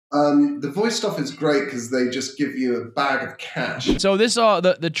The voice stuff is great because they just give you a bag of cash. So this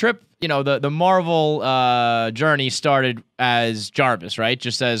the trip, you know, the Marvel journey started as Jarvis, right?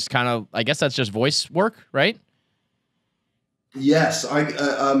 Just as kind of, I guess that's just voice work, right? Yes, I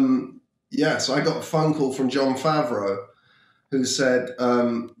got a phone call from Jon Favreau, who said,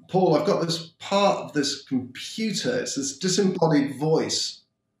 "Paul, I've got this part of this computer. It's this disembodied voice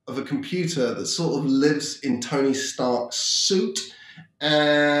of a computer that sort of lives in Tony Stark's suit."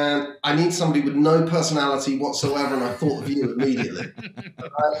 And I need somebody with no personality whatsoever, and I thought of you immediately.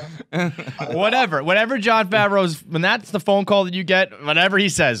 Whatever Jon Favreau's, when that's the phone call that you get, whatever he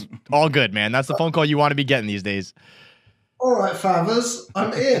says, all good, man. That's the phone call you want to be getting these days. All right, Favers,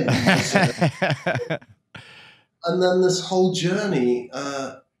 I'm in. And then this whole journey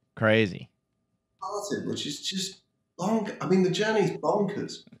crazy started, which is just long. I mean, the journey's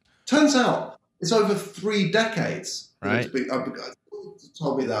bonkers. Turns out it's over 3 decades. Right.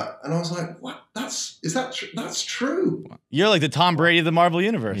 Told me that, and I was like, "What? That's true." You're like the Tom Brady of the Marvel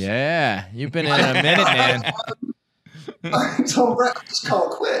universe. Yeah, you've been in a minute, man. Tom Brady just can't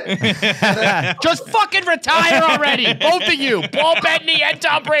quit. Just fucking retire already, both of you, Paul Bettany and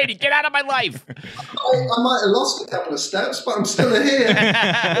Tom Brady. Get out of my life. I might have lost a couple of steps, but I'm still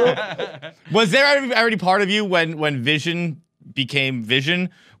here. Was there already part of you when Vision became Vision,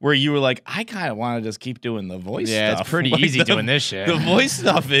 where you were like, I kind of want to just keep doing the voice stuff? Yeah, it's pretty easy doing this shit. The voice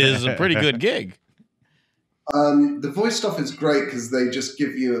stuff is a pretty good gig. The voice stuff is great because they just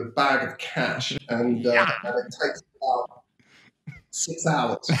give you a bag of cash, and it takes about 6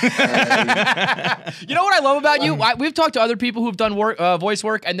 hours. You know what I love about you? We've talked to other people who've done voice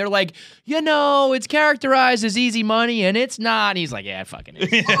work, and they're like, you know, it's characterized as easy money, and it's not. And he's like, yeah, it fucking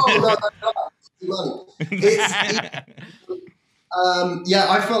is. Oh, no,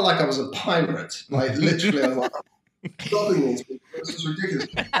 yeah, I felt like I was a pirate. Like, literally, I was like, stopping these people. This is ridiculous.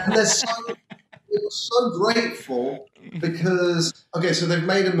 And they're so grateful because, okay, so they've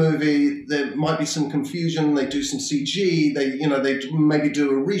made a movie. There might be some confusion. They do some CG. They maybe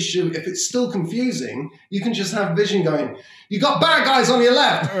do a reshoot. If it's still confusing, you can just have Vision going, you got bad guys on your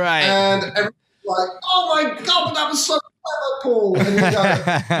left. Right. And everyone's like, oh my God, that was so clever, Paul. And you go,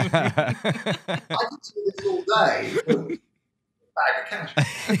 I could do this all day. Bag of cash.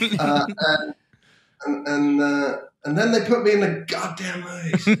 And then they put me in the goddamn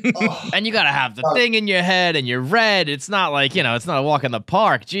movie. Oh. And you got to have the thing in your head, and you're red. It's not like, you know, it's not a walk in the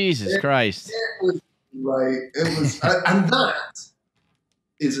park. Jesus Christ. It was great. It was, and that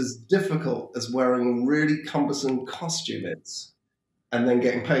is as difficult as wearing really cumbersome costumes and then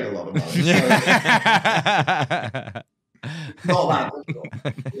getting paid a lot of money. So, not that difficult.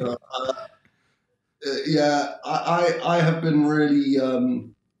 You know, yeah, I have been really,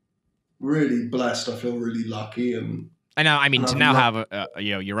 really blessed. I feel really lucky, and know. I mean, to now have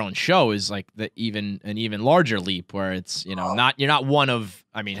your own show is like an even larger leap, where it's you're not one of,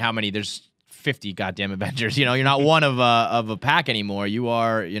 I mean, how many? There's 50 goddamn Avengers. You know, you're not one of a pack anymore. You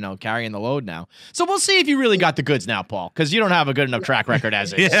are, carrying the load now. So we'll see if you really got the goods now, Paul, because you don't have a good enough track record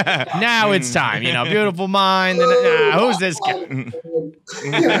as is. Yeah. Now it's time. Beautiful mind. Who's this guy?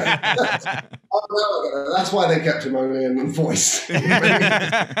 That's why they kept him only in voice.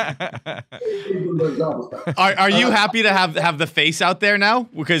 Are you happy to have the face out there now?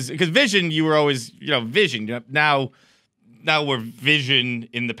 Because Vision, you were always Vision. Now we're Vision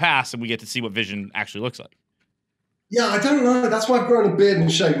in the past, and we get to see what Vision actually looks like. Yeah, I don't know. That's why I've grown a beard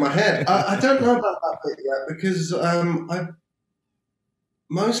and shaved my head. I don't know about that bit yet because I'm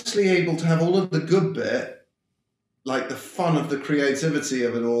mostly able to have all of the good bit, like the fun of the creativity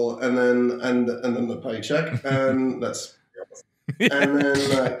of it all, and then the paycheck, and that's and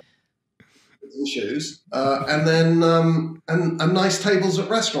then shoes, and then and nice tables at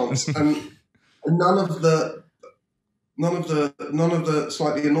restaurants, and none of the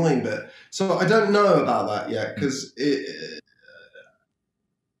slightly annoying bit. So I don't know about that yet because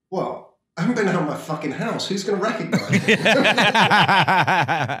well, I haven't been out of my fucking house. Who's going to recognize me?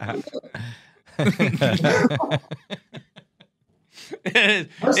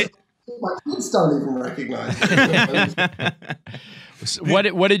 My kids don't even recognize me.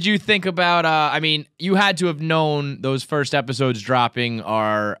 What did you think about? I mean, you had to have known those first episodes dropping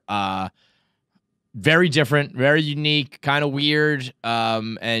are very different, very unique, kind of weird,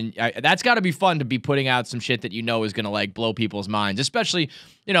 and that's got to be fun to be putting out some shit that is gonna like blow people's minds. Especially,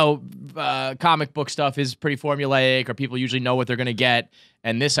 comic book stuff is pretty formulaic, or people usually know what they're gonna get,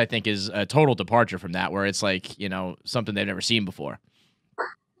 and this I think is a total departure from that, where it's like something they've never seen before.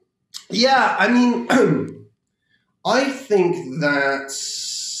 Yeah, I mean, I think that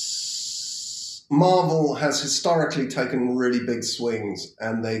Marvel has historically taken really big swings,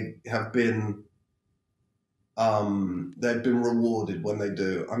 and they have been they've been rewarded when they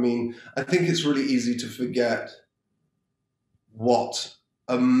do. I mean, I think it's really easy to forget what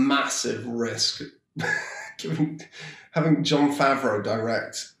a massive risk having Jon Favreau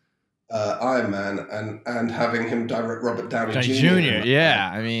direct Iron Man and having him direct Robert Downey Jr. Yeah,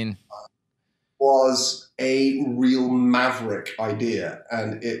 I mean, was a real maverick idea,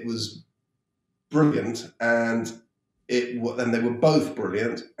 and it was brilliant, and they were both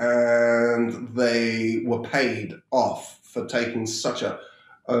brilliant, and they were paid off for taking such a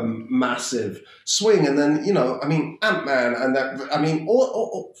massive swing. And then, you know, I mean, Ant-Man, and that, I mean,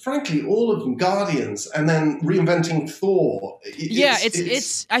 frankly, all of them, Guardians, and then reinventing Thor.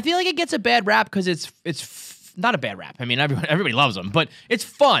 It's I feel like it gets a bad rap because it's not a bad rap. I mean, everybody loves them, but it's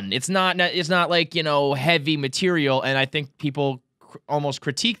fun. It's not like, you know, heavy material, and I think people almost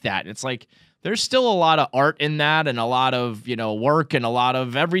critique that. It's like, there's still a lot of art in that, and a lot of, you know, work, and a lot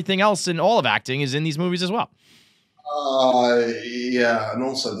of everything else in all of acting is in these movies as well. Yeah, and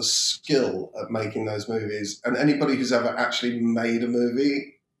also the skill at making those movies. And anybody who's ever actually made a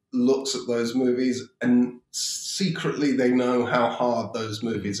movie looks at those movies, and secretly they know how hard those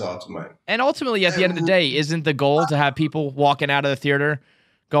movies are to make. And ultimately, at the end of the day, isn't the goal to have people walking out of the theater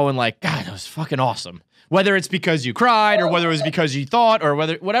going like, God, that was fucking awesome? Whether it's because you cried, or whether it was because you thought, or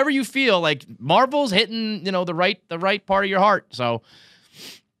whatever you feel, like Marvel's hitting, you know, the right part of your heart. So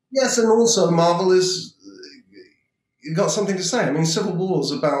yes, and also Marvel is got something to say. I mean, Civil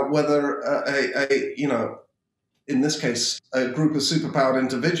War's about whether a you know, in this case, a group of superpowered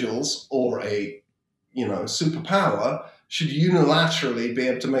individuals or a, you know, superpower should unilaterally be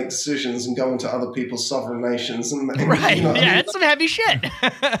able to make decisions and go into other people's sovereign nations. And right, you know, yeah, it's some heavy shit.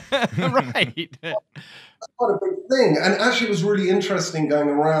 Right. That's quite a big thing. And actually, it was really interesting going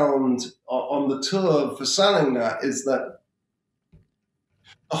around on the tour for selling that, is that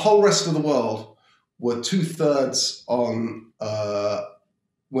the whole rest of the world were 2/3 on,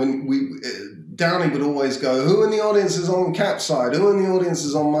 when Downey would always go, who in the audience is on Cap's side? Who in the audience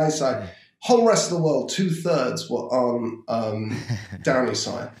is on my side? Whole rest of the world, 2/3 were on Downey's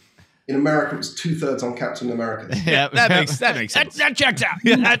side. In America, it was 2/3 on Captain America. Yeah, that makes sense. That checks out.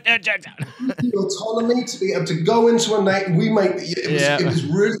 That checks out. The autonomy to be able to go into a night, it was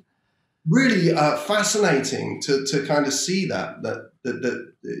really, really fascinating to kind of see that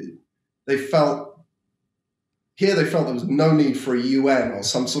they felt. Here they felt there was no need for a UN or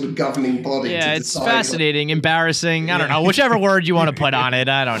some sort of governing body. Yeah, it's fascinating, embarrassing. I don't know. Whichever word you want to put on it,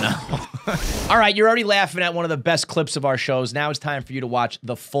 I don't know. All right, you're already laughing at one of the best clips of our shows. Now it's time for you to watch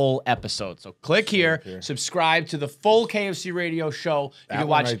the full episode. So click here, subscribe to the full KFC Radio show. You can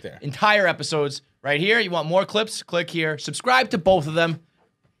watch entire episodes right here. You want more clips? Click here. Subscribe to both of them.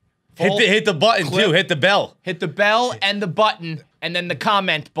 Hit the button too. Hit the bell. Hit the bell and the button, and then the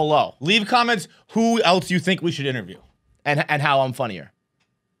comment below. Leave comments who else you think we should interview. And how I'm funnier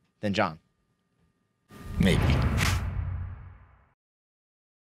than John. Maybe.